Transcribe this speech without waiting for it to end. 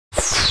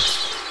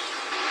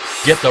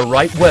Get the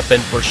right weapon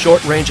for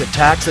short-range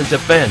attacks and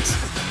defense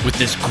with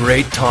this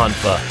great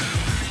tonfa.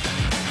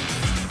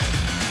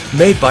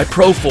 Made by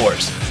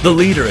ProForce, the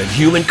leader in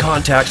human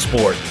contact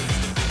sport.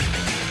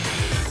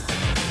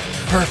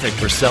 Perfect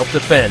for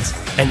self-defense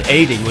and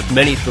aiding with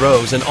many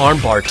throws and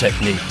armbar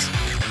techniques.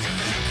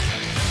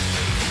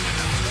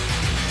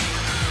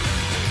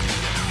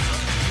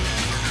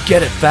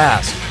 Get it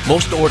fast.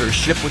 Most orders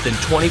ship within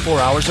 24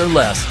 hours or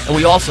less, and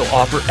we also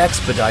offer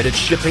expedited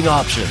shipping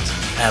options.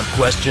 Have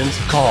questions?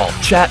 Call,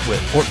 chat with,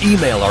 or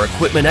email our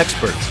equipment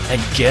experts and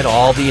get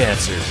all the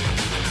answers.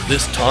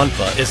 This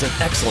tonfa is an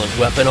excellent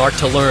weapon art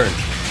to learn.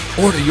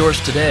 Order yours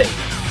today.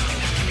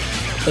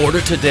 Order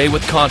today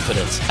with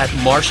confidence at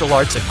Martial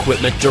Arts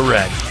Equipment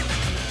Direct.